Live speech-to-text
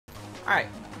Alright,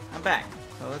 I'm back.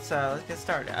 So let's get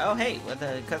started. Oh hey, with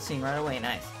the cutscene right away,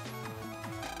 nice.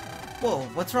 Whoa,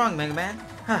 what's wrong, Mega Man?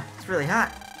 Huh, it's really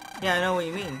hot. Yeah, I know what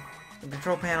you mean. The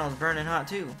control panel is burning hot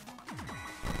too.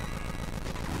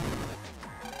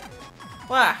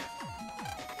 Wah!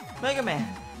 Mega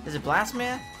Man! Is it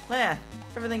Blastman? Man,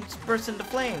 everything just burst into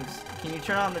flames. Can you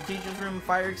turn on the teacher's room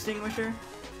fire extinguisher?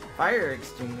 Fire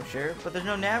extinguisher? But there's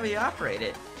no navi to operate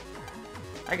it.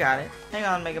 I got it. Hang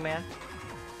on, Mega Man.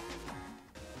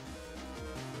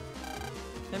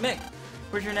 Hey Mick,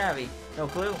 where's your navi? No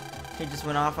clue. He just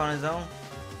went off on his own.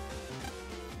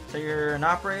 So you're an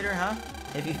operator, huh?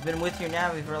 If you've been with your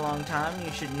navi for a long time,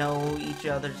 you should know each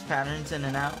other's patterns in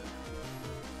and out.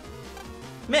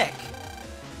 Mick!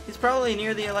 He's probably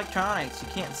near the electronics. You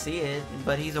can't see it,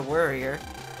 but he's a warrior.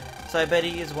 So I bet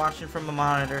he is watching from a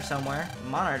monitor somewhere. A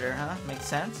monitor, huh? Makes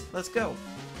sense. Let's go.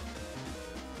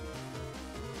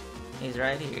 He's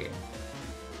right here.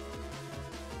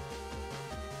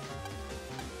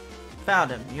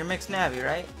 Found him. You're Mick's navi,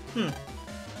 right?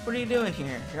 What are you doing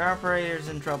here? Your operator's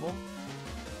in trouble.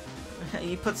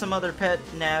 He put some other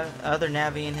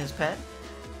navi in his pet.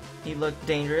 He looked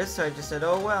dangerous, so I just said,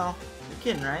 oh well. You're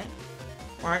kidding, right?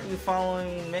 Aren't you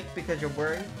following Mick because you're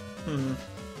worried?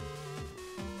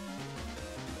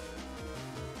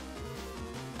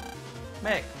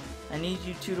 Mick, I need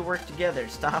you two to work together.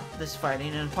 Stop this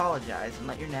fighting and apologize and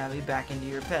let your navi back into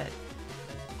your pet.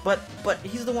 But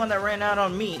he's the one that ran out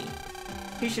on me.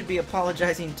 He should be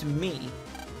apologizing to me.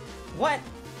 What?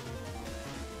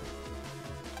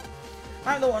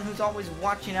 I'm the one who's always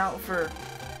watching out for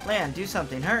land. Do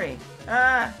something. Hurry.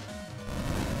 Ah!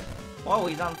 Whoa,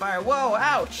 he's on fire. Whoa,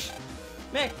 ouch!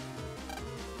 Mick!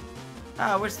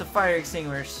 Ah, where's the fire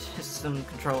extinguisher system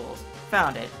controls?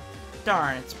 Found it.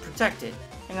 Darn, it's protected.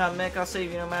 Hang on, Mick, I'll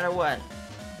save you no matter what.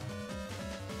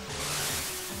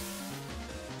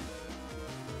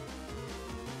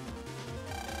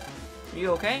 Are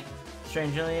you okay?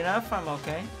 Strangely enough, I'm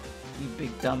okay. You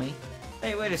big dummy.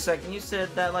 Hey, wait a second, you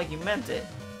said that like you meant it.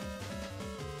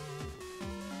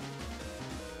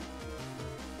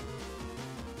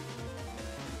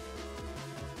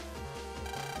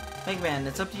 Megaman,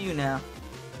 it's up to you now.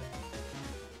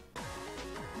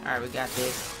 Alright, we got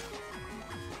this.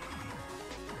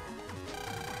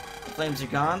 The flames are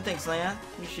gone, thanks Leon.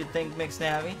 You should thank Mick's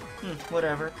navi.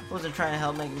 Whatever. Wasn't trying to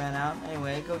help Megaman out.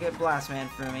 Anyway, go get Blastman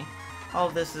for me. All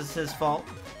of this is his fault.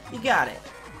 You got it.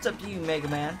 It's up to you,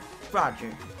 Megaman. Roger.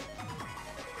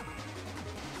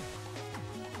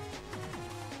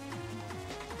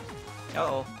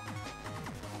 Uh-oh.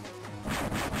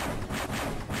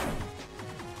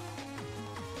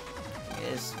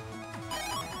 Is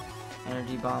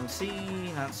Energy Bomb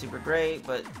C, not super great,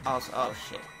 but also, oh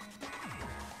shit.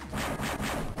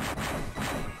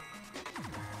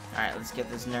 Alright, let's get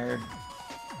this nerd.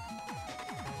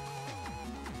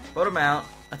 Put him out.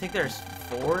 I think there's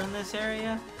 4 in this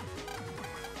area.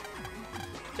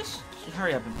 Just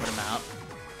hurry up and put him out.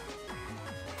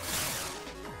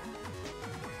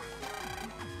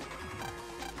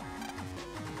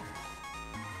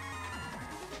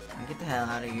 Get the hell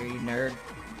out of here, you nerd.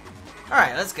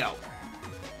 Alright, let's go.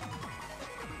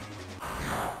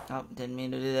 Oh, didn't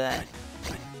mean to do that.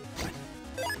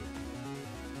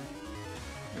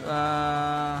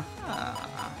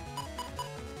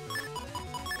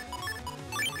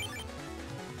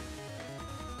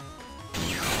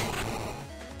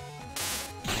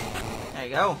 There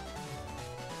you go.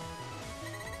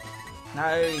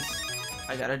 Nice.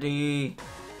 I got a D.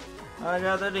 I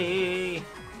got the D.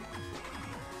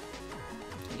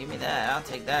 Give me that. I'll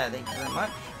take that. Thank you very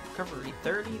much. Recovery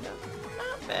 30.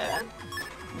 Not bad.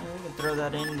 Yeah, we can throw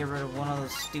that in and get rid of one of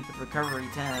those stupid recovery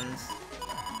 10s.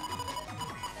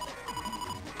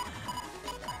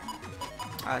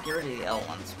 Get rid of the L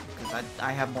ones because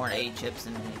I have more A chips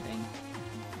than anything.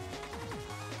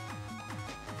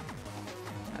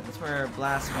 That's where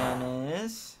Blastman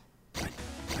is.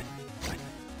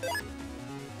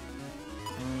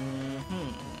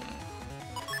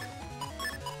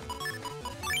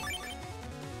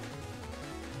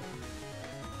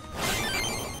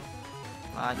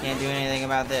 I can't do anything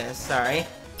about this, sorry.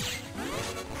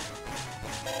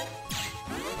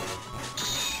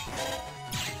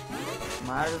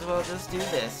 Might as well just do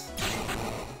this.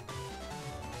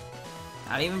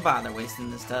 Not even bother wasting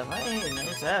this stuff. Hey,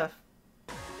 nice F.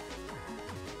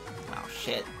 Oh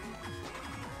shit.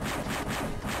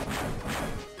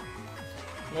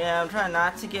 Yeah, I'm trying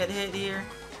not to get hit here.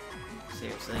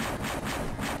 Seriously.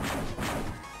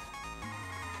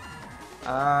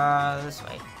 This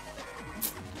way.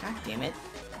 God damn it.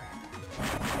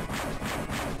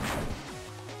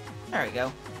 There we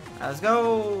go. Let's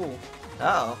go!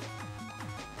 Uh-oh.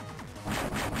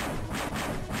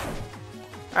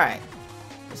 Alright.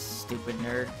 This stupid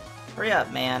nerd. Hurry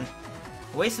up, man.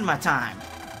 You're wasting my time.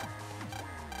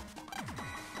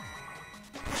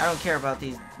 I don't care about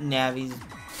these Navi's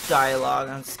dialogue.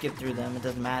 I'll skip through them. It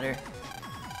doesn't matter.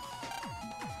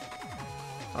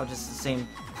 It's all just the same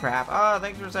crap. Oh,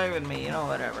 thanks for saving me. You know,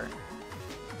 whatever.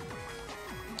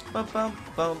 Bum, bum,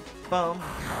 bum, bum.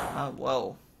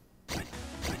 Whoa.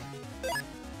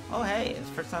 Oh, hey. It's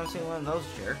the first time I've seen one of those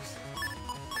jerks.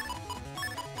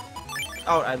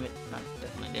 Oh, I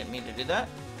definitely didn't mean to do that.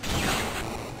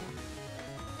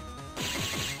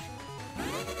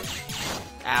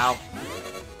 Ow.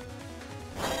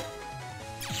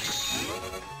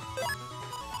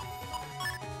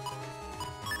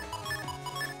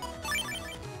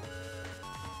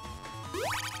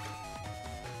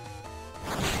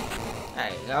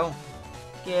 There you go.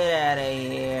 Get out of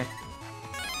here.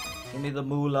 Give me the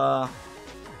moolah.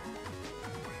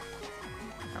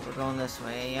 Alright, we're going this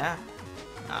way, yeah?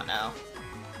 Oh no.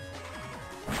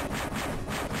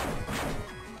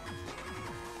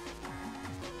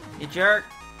 You jerk.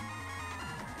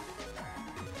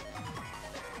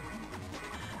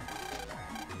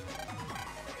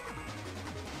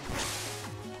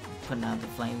 Putting out the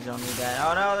flames, don't need that.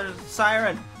 Oh no, there's a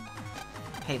siren.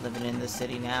 I hate living in this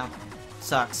city now.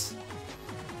 Sucks.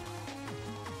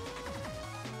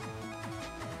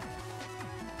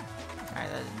 Alright,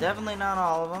 that's definitely not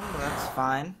all of them, but that's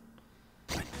fine.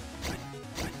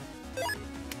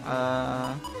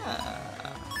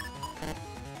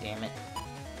 Damn it.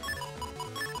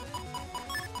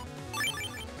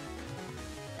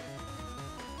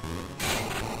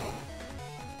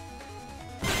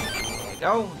 There you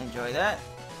go. Enjoy that.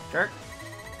 Jerk.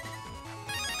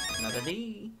 Another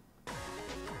D.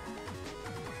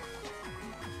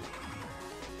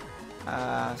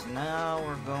 So now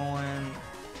we're going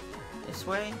this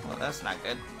way? Well, that's not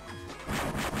good.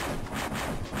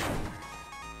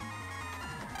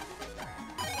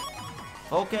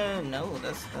 Vulcan, no,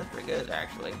 that's pretty good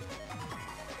actually.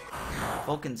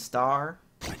 Vulcan Star.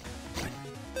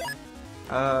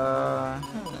 We'll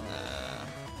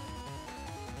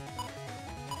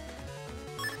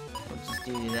just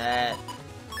do that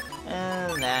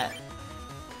and that.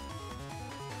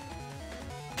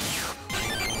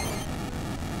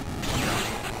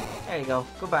 There you go.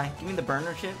 Goodbye. Give me the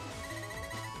burner chip.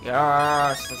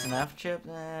 Yes, that's an F chip.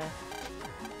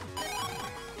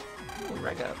 Ooh,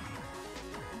 reg up.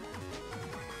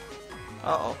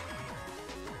 Uh-oh.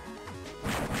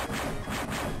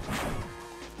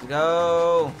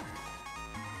 Go.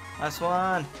 Last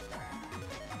one.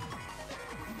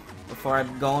 Before I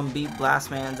go and beat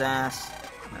Blastman's ass.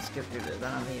 Let's skip through this.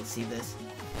 I don't need to see this.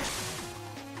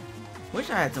 Wish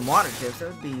I had some water chips.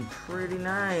 That would be pretty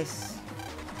nice.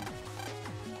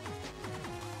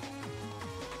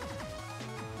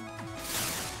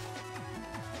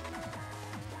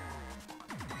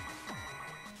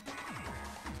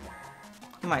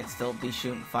 He might still be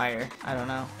shooting fire. I don't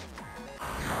know.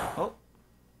 Oh.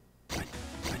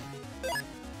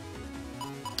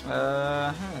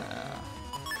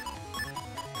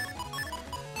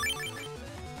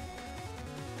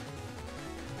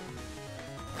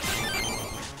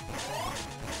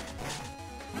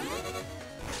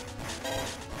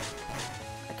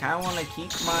 I kind of want to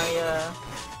keep my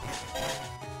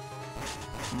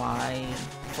my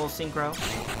full synchro,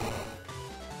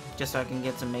 just so I can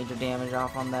get some major damage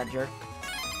off on that jerk.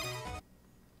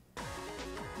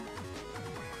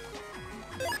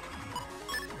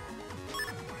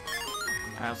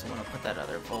 I also want to put that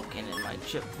other Vulcan in my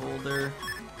chip folder.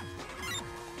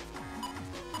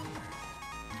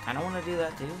 I don't want to do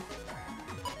that too.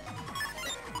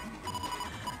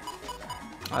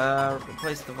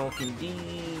 Replace the Vulcan D.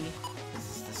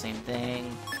 This is the same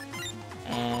thing.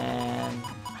 And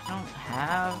I don't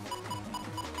have...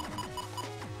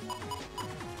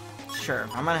 Sure,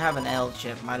 I'm gonna have an L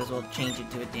chip. Might as well change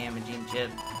it to a damaging chip.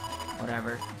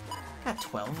 Whatever. Got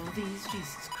 12 of these?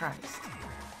 Jesus Christ.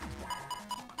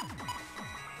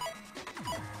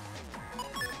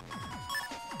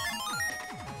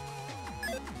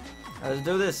 Let's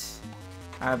do this.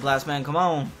 Alright, Blastman, come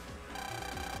on.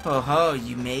 Oh ho,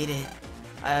 you made it.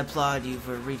 I applaud you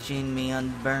for reaching me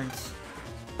unburnt.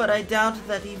 But I doubt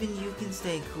that even you can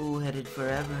stay cool-headed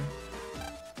forever.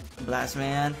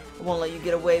 Blastman, I won't let you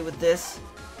get away with this.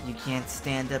 You can't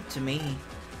stand up to me.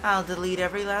 I'll delete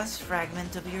every last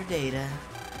fragment of your data.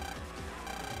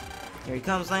 Here he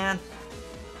comes, Lan.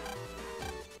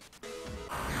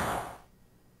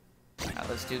 Now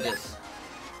let's do this.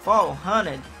 Fall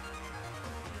hunted.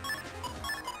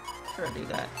 Sure, do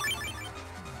that.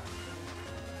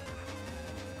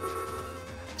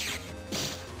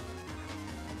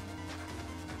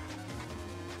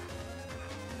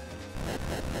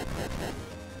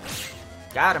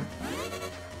 Got him.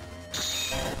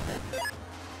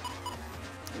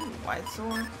 Ooh, white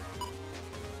sword.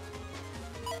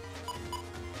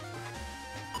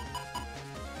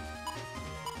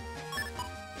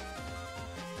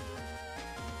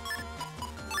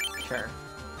 Sure.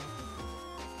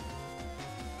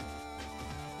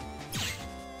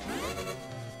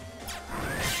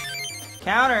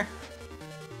 Counter.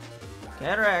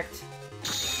 Get wrecked.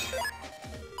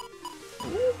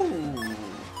 Ooh.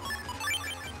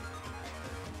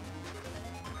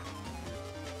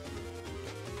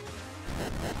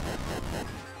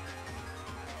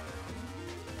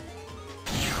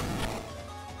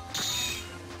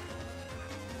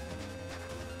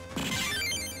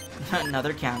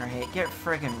 Another counter hit. Get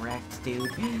friggin' wrecked, dude.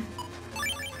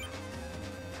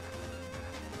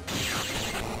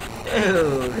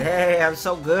 Dude, hey, I'm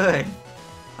so good.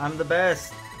 I'm the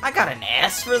best. I got an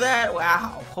S for that?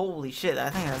 Wow, holy shit. I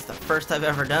think that's the first I've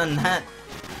ever done that.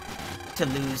 To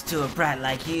lose to a brat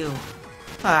like you.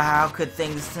 How could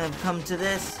things have come to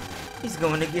this? He's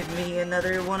going to give me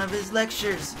another one of his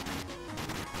lectures.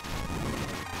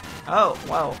 Oh,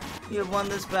 whoa. You have won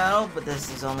this battle, but this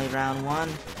is only round 1.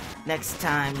 Next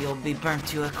time, you'll be burnt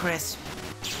to a crisp.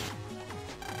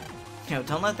 You know,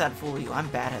 don't let that fool you. I'm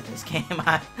bad at this game.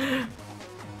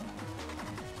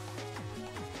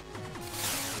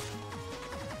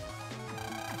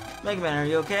 Megaman, are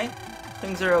you okay?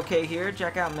 Things are okay here.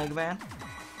 Check out Megaman.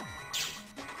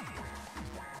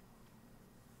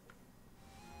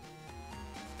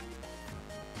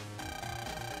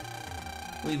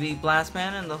 We beat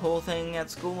Blastman and the whole thing at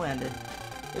school ended.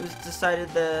 It was decided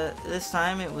that this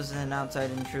time it was an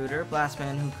outside intruder,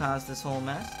 Blastman, who caused this whole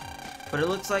mess. But it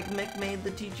looks like Mick made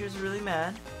the teachers really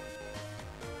mad.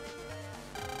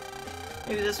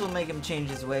 Maybe this will make him change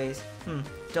his ways.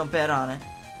 Don't bet on it.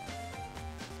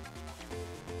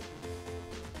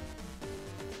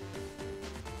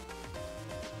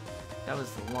 That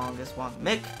was the longest one.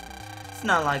 Mick, it's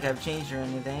not like I've changed or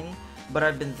anything, but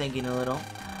I've been thinking a little.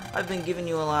 I've been giving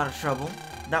you a lot of trouble.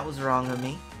 That was wrong of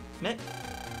me. Mick,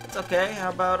 it's okay. How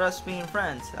about us being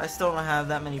friends? I still don't have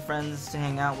that many friends to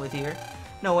hang out with here.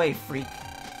 No way, freak.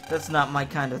 That's not my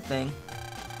kind of thing.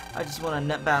 I just want a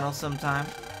net battle sometime.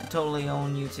 I totally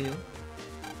own you two.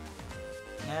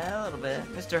 Yeah, a little bit.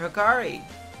 Mr. Hikari.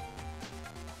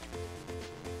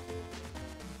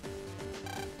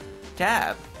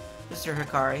 Tab. Mr.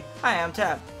 Hikari. Hi, I'm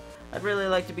Tab. I'd really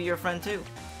like to be your friend too.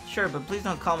 Sure, but please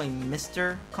don't call me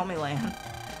Mr. Call me Lan.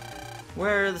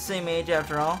 We're the same age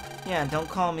after all. Yeah, don't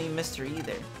call me Mr.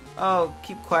 either. Oh,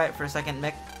 keep quiet for a second,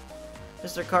 Mick.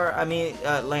 Mr.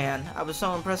 Lan, I was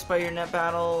so impressed by your net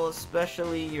battle,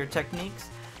 especially your techniques.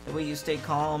 The way you stayed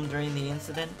calm during the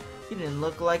incident. You didn't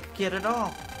look like a kid at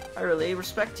all. I really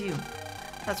respect you.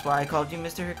 That's why I called you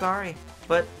Mr. Hikari.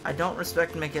 But I don't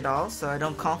respect Mick at all, so I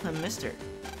don't call him Mr.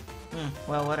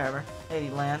 Well, whatever. Hey,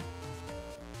 Lan.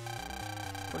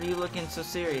 What are you looking so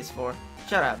serious for?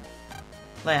 Shut up.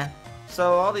 Lan.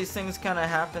 So all these things kind of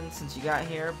happened since you got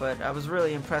here, but I was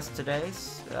really impressed today.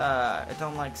 I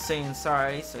don't like saying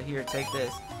sorry, so here, take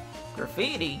this.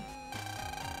 Graffiti?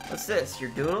 What's this,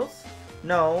 your doodles?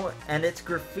 No, and it's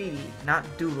graffiti, not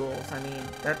doodles. I mean,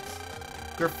 that's...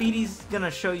 Graffiti's gonna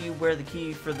show you where the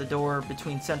key for the door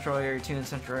between Central Area 2 and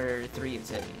Central Area 3 is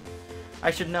hidden.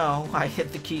 I should know. I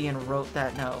hit the key and wrote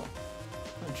that note.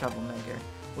 I'm a troublemaker.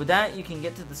 With that, you can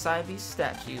get to the Cybeast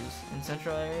statues in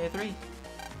Central Area 3.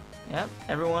 Yep,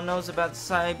 everyone knows about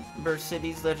Cyber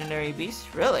City's legendary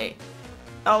beast? Really?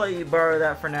 I'll let you borrow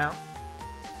that for now.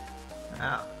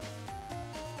 Wow.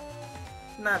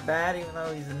 Not bad, even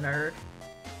though he's a nerd.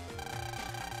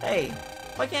 Hey,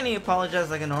 why can't he apologize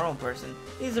like a normal person?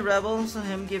 He's a rebel, so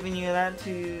him giving that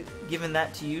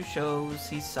to you shows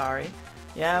he's sorry.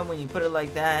 Yeah, when you put it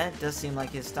like that, it does seem like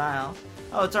his style.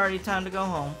 Oh, it's already time to go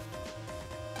home.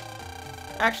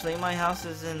 Actually, my house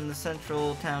is in the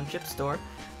Central Township store.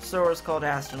 The store is called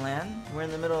Astonland. We're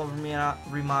in the middle of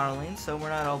remodeling, so we're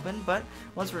not open, but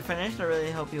once we're finished, I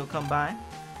really hope you'll come by.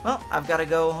 Well, I've got to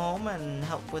go home and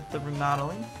help with the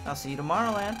remodeling. I'll see you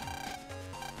tomorrow, Lan.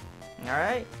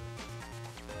 Alright.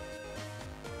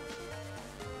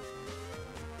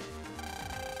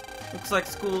 Looks like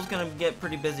school's gonna get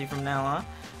pretty busy from now on.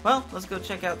 Well, let's go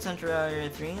check out Central Area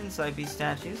 3 and Cybeast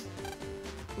statues.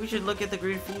 We should look at the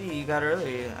graffiti you got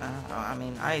earlier. I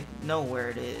mean, I know where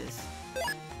it is.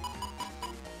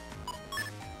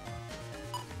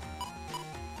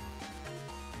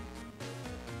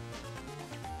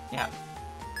 Yeah.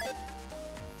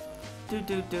 Do. I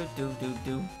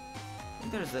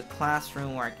think there's a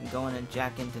classroom where I can go in and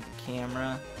jack into the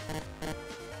camera.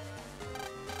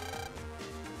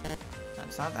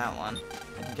 That's not that one.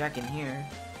 I can jack in here.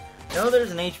 I know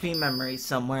there's an HP memory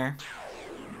somewhere.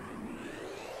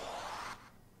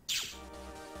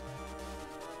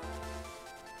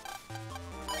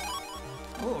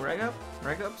 Oh, reg up.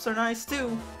 Reg ups are nice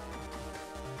too.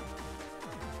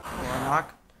 Oh,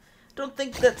 unlock. Don't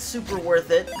think that's super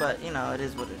worth it, but you know, it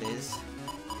is what it is.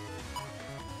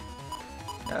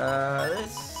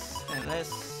 This and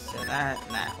this and that.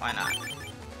 Nah, why not?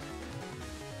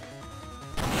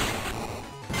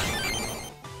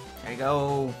 There you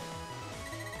go.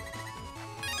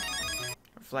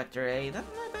 Reflector A. That's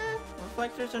not bad.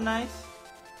 Reflectors are nice.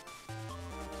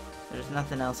 There's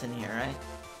nothing else in here, right?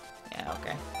 Yeah,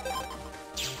 okay.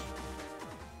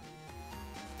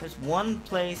 There's one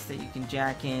place that you can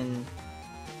jack in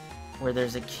where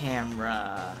there's a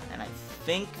camera, and I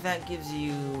think that gives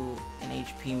you an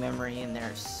HP memory in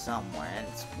there somewhere, and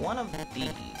it's one of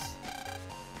these.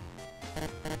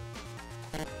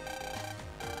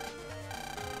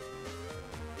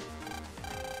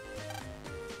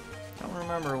 Don't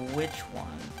remember which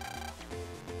one.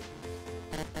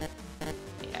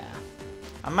 Yeah.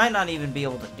 I might not even be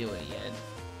able to do it yet.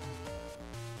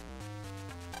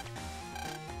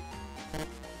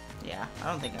 Yeah,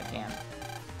 I don't think I can.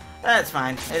 That's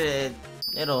fine.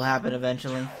 It'll happen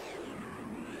eventually.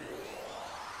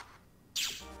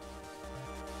 It's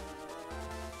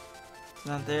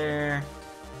not there.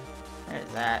 There's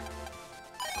that.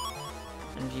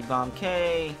 Energy Bomb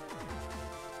K.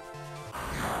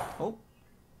 Oh.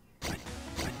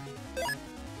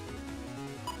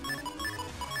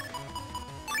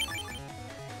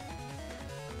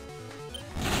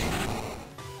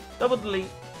 Double delete.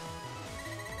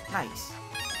 Nice.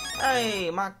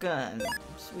 Hey, my gun.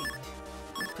 Sweet.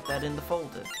 Let's put that in the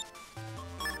folder.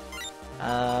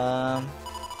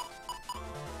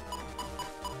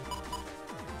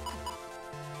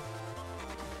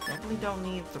 Definitely don't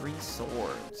need 3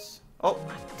 swords. Oh,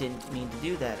 I didn't mean to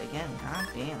do that again. God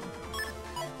damn.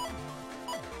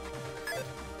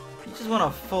 You just want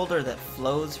a folder that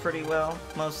flows pretty well,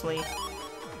 mostly.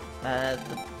 The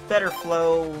better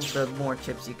flow, the more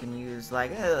chips you can use.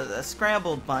 Like a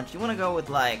scrambled bunch. You want to go with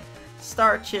like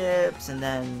star chips and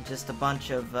then just a bunch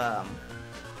of oh,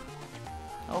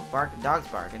 dog's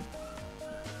barking.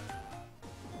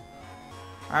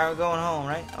 Alright, we're going home,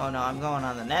 right? Oh no, I'm going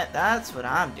on the net. That's what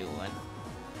I'm doing.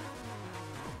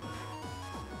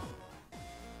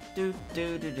 Do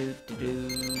do do do do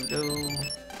do do.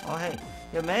 Oh hey,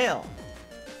 your mail.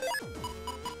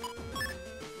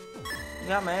 You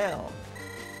got mail.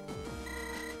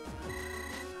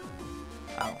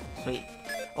 Oh, sweet.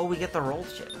 Oh, we get the roll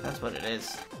chip. That's what it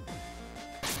is.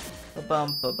 Ba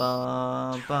bum ba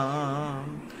bum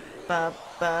bum. Ba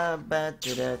ba ba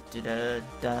da da da da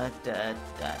da da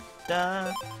da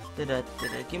da da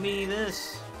da. Give me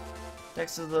this.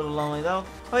 Text is a little lonely though.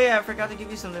 Oh yeah, I forgot to give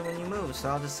you something when you move, so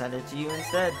I'll just send it to you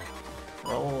instead.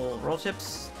 Roll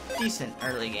chips. Decent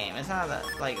early game. It's not that,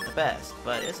 like the best,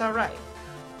 but it's alright.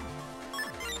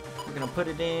 We're gonna put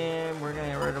it in, we're gonna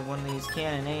get rid of one of these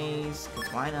cannon A's,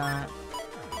 because why not?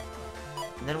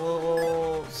 And then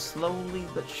we'll slowly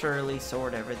but surely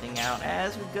sort everything out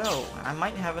as we go. I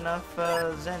might have enough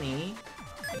Zenny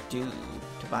to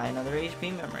buy another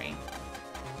HP memory.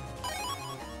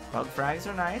 Bug frags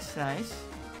are nice, nice.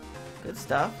 Good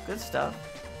stuff, good stuff.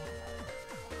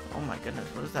 Oh my goodness,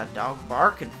 what is that dog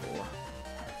barking for?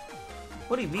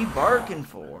 What'd he be barking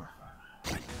for?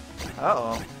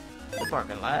 Uh-oh. They're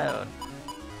barking loud.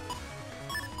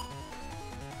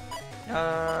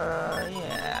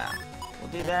 Yeah.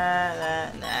 We'll do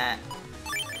that, and that.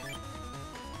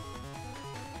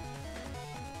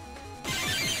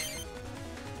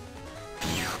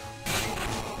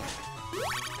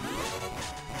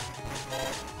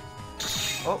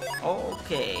 Oh,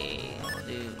 okay.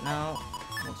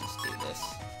 We'll just do this.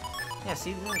 Yeah,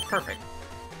 see, this is perfect.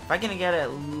 If I can get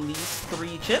at least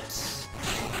 3 chips,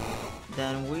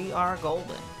 then we are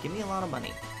golden. Give me a lot of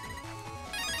money.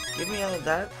 Give me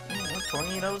that. You know,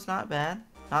 Tornado's not bad.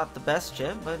 Not the best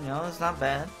chip, but you know, it's not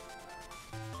bad.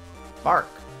 Bark.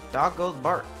 Dog goes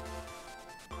bark.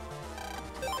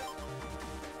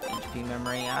 HP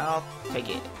memory, I'll take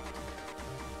it.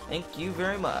 Thank you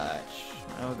very much.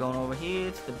 Now we're going over here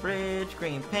to the bridge,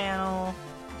 green panel.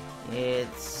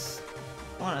 It's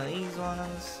one of these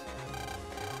ones.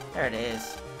 There it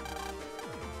is.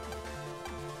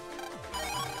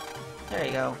 There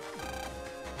you go.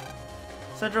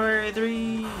 Central Area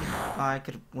 3. Oh, I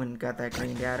could have went and got that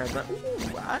green data, but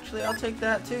ooh, actually I'll take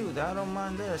that too. I don't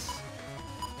mind this.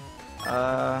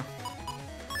 I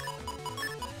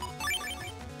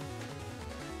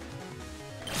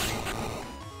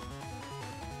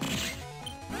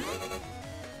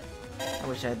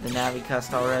wish wish I had the Navi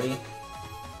cust already.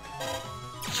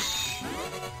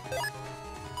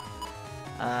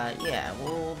 Yeah,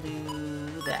 we'll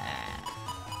do that.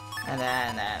 And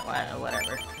that,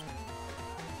 whatever.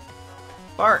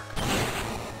 Bark!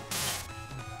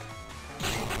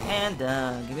 And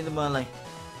done. Give me the money.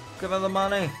 Give me the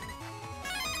money.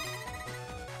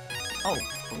 Oh,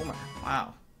 boomer.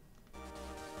 Wow.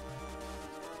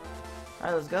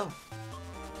 Alright, let's go.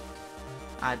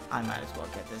 I might as well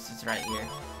get this. It's right here.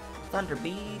 Thunder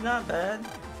Bee, not bad.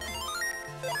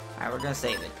 Alright, we're gonna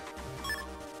save it.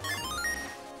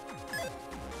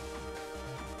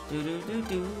 Do.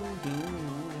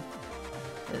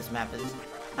 This map is...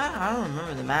 I don't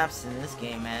remember the maps in this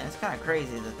game, man. It's kind of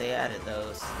crazy that they added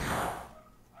those.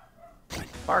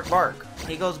 Bark, bark.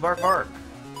 He goes bark, bark.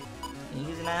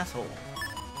 He's an asshole.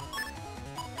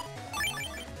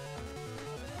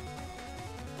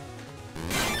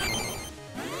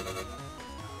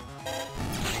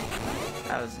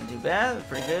 That wasn't too bad. That was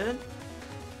pretty good.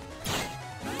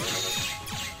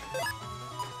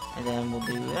 And then we'll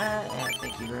do that. And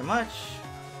thank you very much.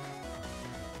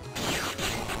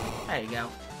 There you go.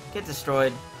 Get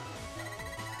destroyed.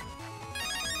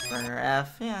 Burner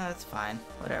F. Yeah, that's fine.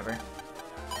 Whatever.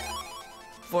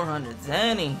 400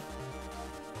 Zenny.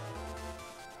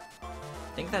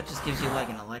 I think that just gives you like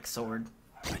an elect sword.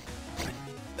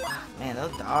 Man,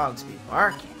 those dogs be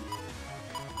barking.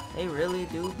 They really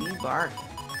do be barking.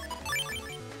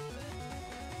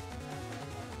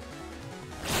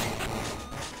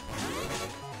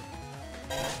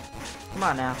 Come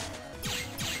on now.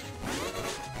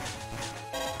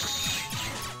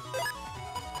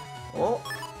 Oh,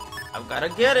 I've gotta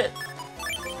get it.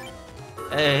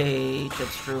 Hey,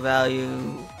 that's true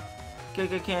value.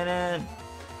 Kick a cannon.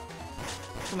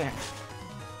 Come here.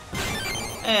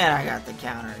 And I got the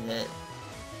counter hit.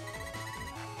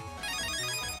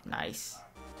 Nice.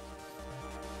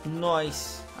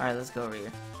 Nice. Alright, let's go over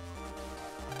here.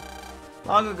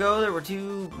 Long ago, there were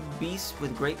two beasts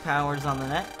with great powers on the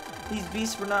net. These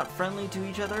beasts were not friendly to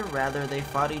each other, rather they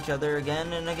fought each other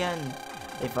again and again.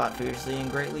 They fought fiercely and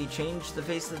greatly changed the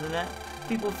face of the net.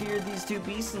 People feared these two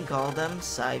beasts and called them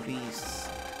Psy Beasts.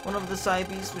 One of the Psy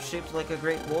Beasts was shaped like a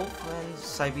great wolf, and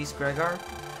Psy Beast Gregor.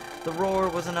 The roar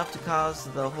was enough to cause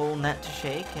the whole net to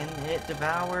shake, and it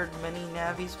devoured many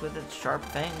navies with its sharp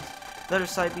fangs. The other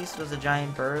Psy Beast was a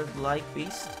giant bird-like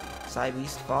beast, Psy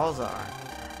Beast Falzar.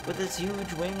 With its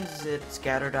huge wings, it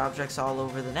scattered objects all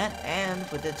over the net, and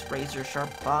with its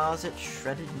razor-sharp claws, it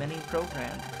shredded many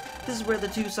programs. This is where the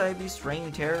two Psy Beasts'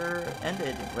 reign terror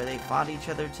ended, where they fought each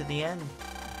other to the end.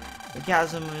 The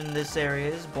chasm in this area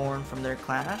is born from their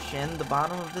clash, and the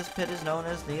bottom of this pit is known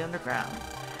as the underground.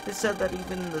 It's said that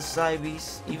even now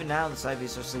the Psy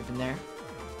Beasts are sleeping there.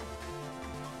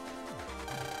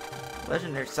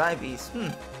 Legendary Psy Beasts.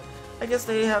 I guess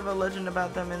they have a legend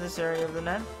about them in this area of the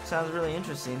net. Sounds really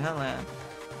interesting, huh, Lan?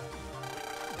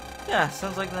 Yeah,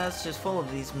 sounds like that's just full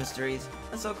of these mysteries.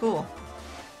 That's so cool.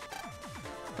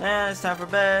 Man, it's time for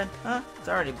bed. Huh? It's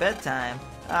already bedtime.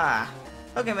 Ah.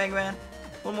 Okay, Mega Man.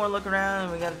 One more look around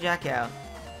and we gotta jack out.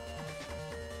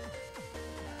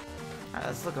 Alright,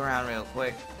 let's look around real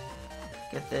quick.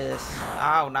 Get this.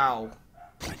 Oh, no.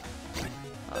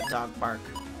 Oh, dog bark.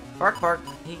 Bark, bark.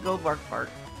 He go bark, bark.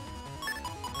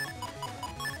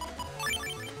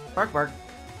 Bark, bark.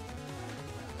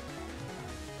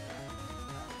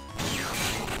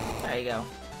 There you go.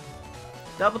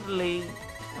 Double delete.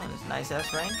 Oh, this nice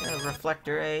ass rank.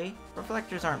 Reflector A.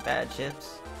 Reflectors aren't bad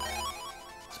ships.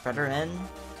 Spreader N.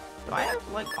 Do I have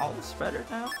like all the spreaders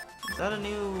now? Is that a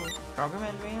new program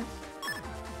advance?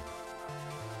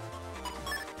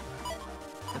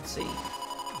 Let's see.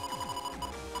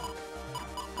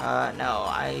 No,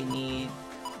 I need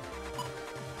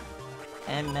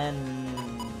MN.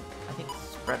 I think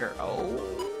spreader O.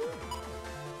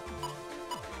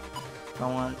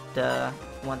 Don't want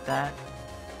that.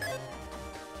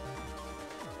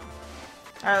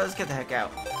 Alright, let's get the heck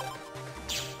out.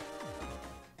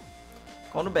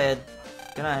 Going to bed.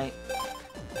 Good night.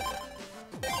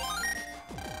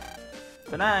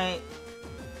 Good night.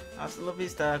 Hasta la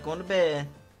vista. Going to bed.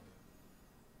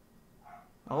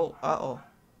 Oh, uh-oh.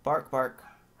 Bark, bark.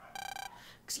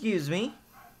 Excuse me.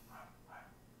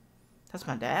 That's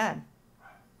my dad.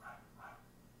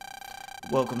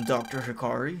 Welcome, Dr.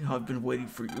 Hikari. I've been waiting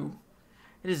for you.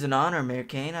 It is an honor, Mayor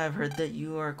Kane. I've heard that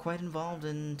you are quite involved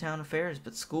in town affairs,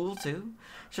 but school too?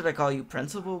 Should I call you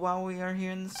principal while we are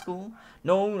here in the school?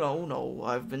 No.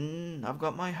 I've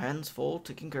got my hands full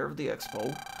taking care of the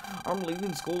expo. I'm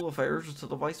leaving school affairs to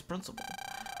the vice principal.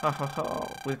 Ha ha ha.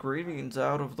 With greetings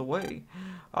out of the way,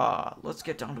 let's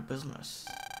get down to business.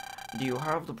 Do you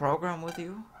have the program with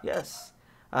you? Yes.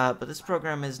 But this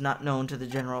program is not known to the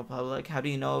general public. How do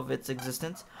you know of its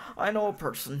existence? I know a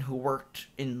person who worked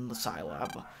in the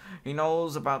Scilab. He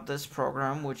knows about this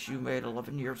program which you made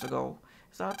 11 years ago.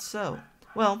 Is that so?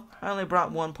 Well, I only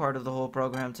brought one part of the whole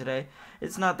program today.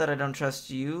 It's not that I don't trust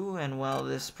you, and while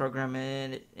this program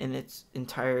in its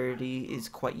entirety is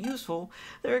quite useful,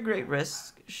 there are great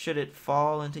risks should it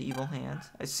fall into evil hands.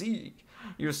 I see.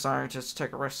 You scientists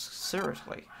take risks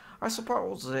seriously. I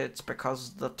suppose it's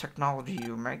because the technology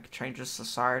you make changes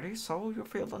society, so you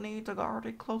feel the need to guard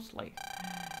it closely.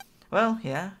 Well,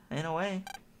 yeah, in a way.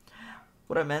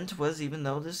 What I meant was, even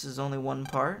though this is only one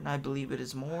part, and I believe it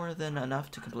is more than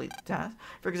enough to complete the task.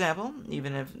 For example,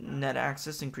 even if net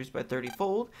access increased by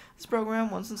 30-fold, this program,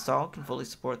 once installed, can fully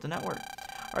support the network.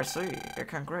 I see. It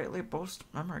can greatly boost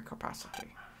memory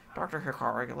capacity. Dr.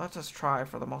 Hikari, let us try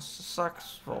for the most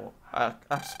successful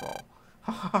expo.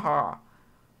 Ha ha ha.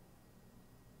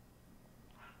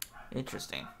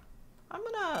 Interesting.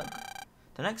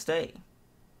 The next day,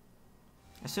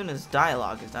 as soon as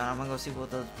dialogue is done, I'm gonna go see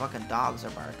what those fucking dogs are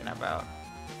barking about.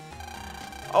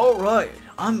 Alright,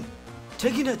 I'm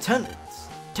taking attendance.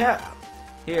 Tab.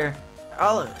 Here.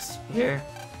 Alice. Here.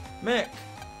 Mick.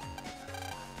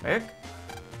 Mick?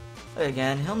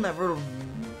 Again, he'll never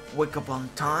wake up on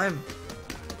time.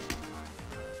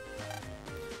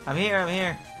 I'm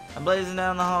here. I'm blazing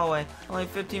down the hallway. Only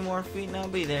 15 more feet and I'll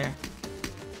be there.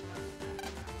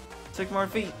 6 more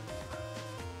feet.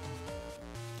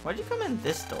 Why'd you come in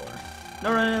this door?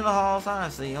 No running in the halls,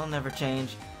 honestly, you'll never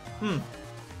change.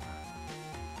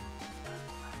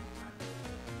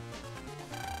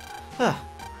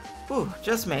 Ooh,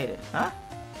 just made it. Huh?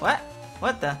 What?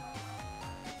 What the?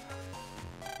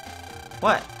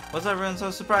 What? What's everyone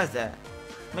so surprised at?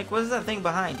 Mick, what is that thing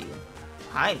behind you?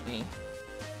 Behind me?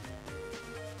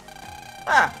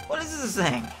 Ah, what is this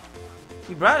thing?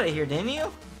 You brought it here, didn't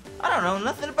you? I don't know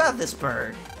nothing about this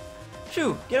bird.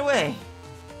 Shoo, get away.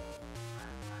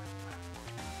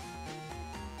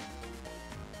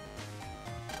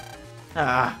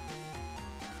 Ah.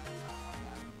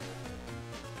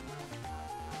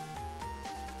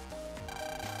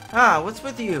 What's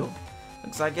with you?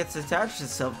 Looks like it's attached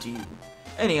itself to you.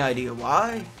 Any idea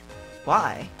why?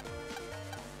 Why?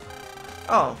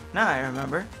 Oh, now I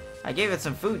remember. I gave it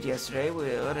some food yesterday.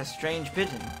 What a strange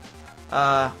pigeon.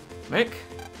 Mick?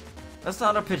 That's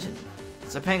not a pigeon.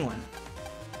 It's a penguin.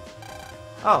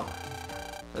 Oh.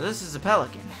 So this is a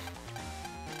pelican.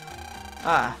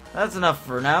 That's enough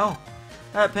for now.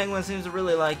 That penguin seems to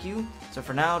really like you, so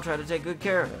for now, try to take good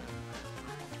care of it.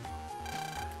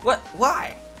 What?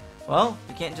 Why? Well,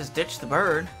 you can't just ditch the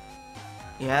bird.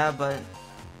 Yeah, but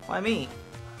why me?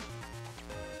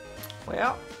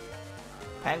 Well,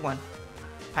 penguin.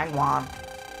 Penguin.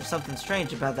 There's something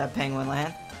strange about that penguin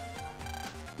land.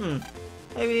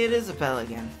 Maybe it is a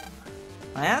pelican.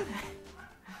 Land?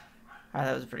 Alright,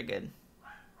 that was pretty good.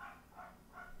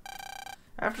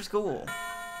 After school.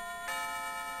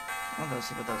 I'll go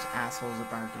see what those assholes are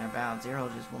barking about.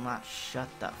 Zero just will not shut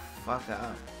the fuck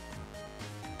up.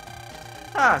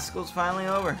 School's finally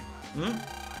over.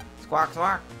 Squawk,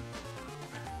 squawk.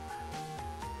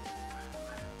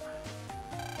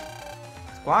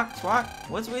 Squawk, squawk.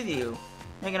 What's with you?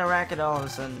 Making a racket all of a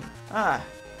sudden.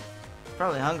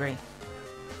 Probably hungry.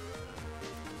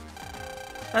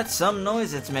 That's some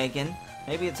noise it's making.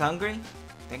 Maybe it's hungry?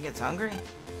 Think it's hungry?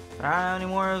 But I don't have any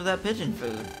more of that pigeon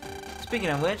food. Speaking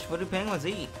of which, what do penguins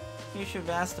eat? You should have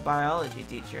asked the biology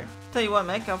teacher. Tell you what,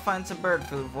 Mick, I'll find some bird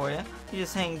food for you. You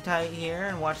just hang tight here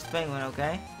and watch the penguin,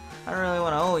 okay? I don't really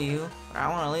want to owe you, but I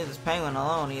don't want to leave this penguin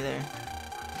alone either.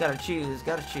 Gotta choose.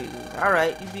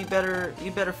 Alright, you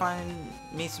better find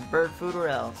me some bird food or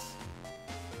else.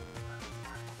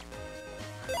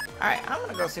 Alright, I'm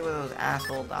gonna go see what those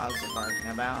asshole dogs are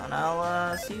barking about, and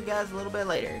I'll see you guys a little bit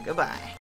later. Goodbye.